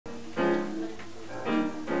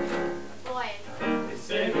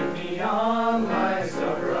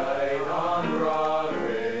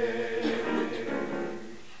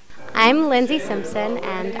Lindsey Simpson,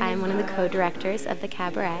 and I'm one of the co-directors of the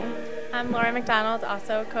cabaret. I'm McDonald,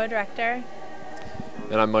 also co-director.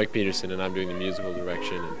 And I'm Mike Petersen, and I'm doing the musical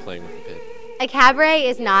direction and playing with the pit. A cabaret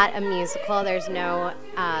is not a musical. There's no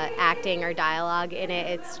acting or dialogue in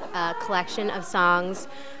it. It's a collection of songs.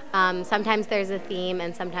 Sometimes there's a theme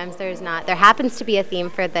and sometimes there's not. There happens to be a theme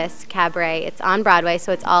for this cabaret. It's on Broadway,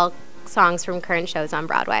 so it's all songs from current shows on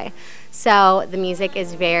Broadway. So the music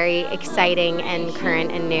is very exciting and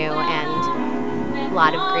current and new, and a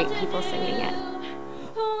lot of great people singing it.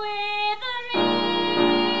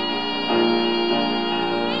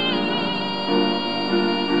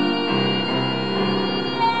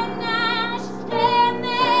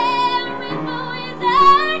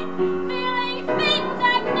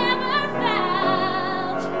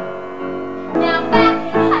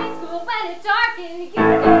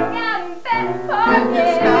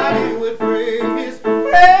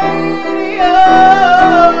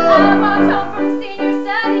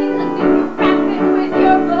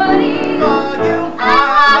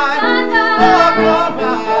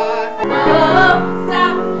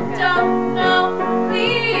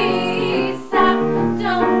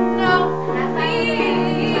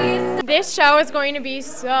 This show is going to be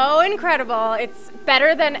so incredible. It's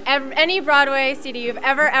better than any Broadway CD you've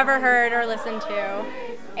ever heard or listened to,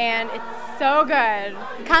 and it's so good.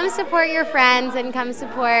 Come support your friends and come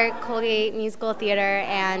support Colgate Musical Theater,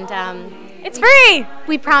 and it's free!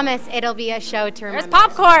 We promise it'll be a show to remember. There's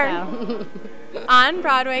popcorn! So. On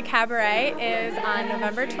Broadway Cabaret is on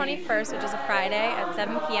November 21st, which is a Friday at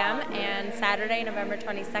 7 p.m., and Saturday, November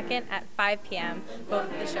 22nd at 5 p.m.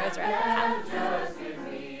 Both of the shows are at the house.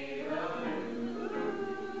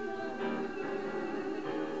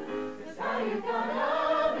 How you gonna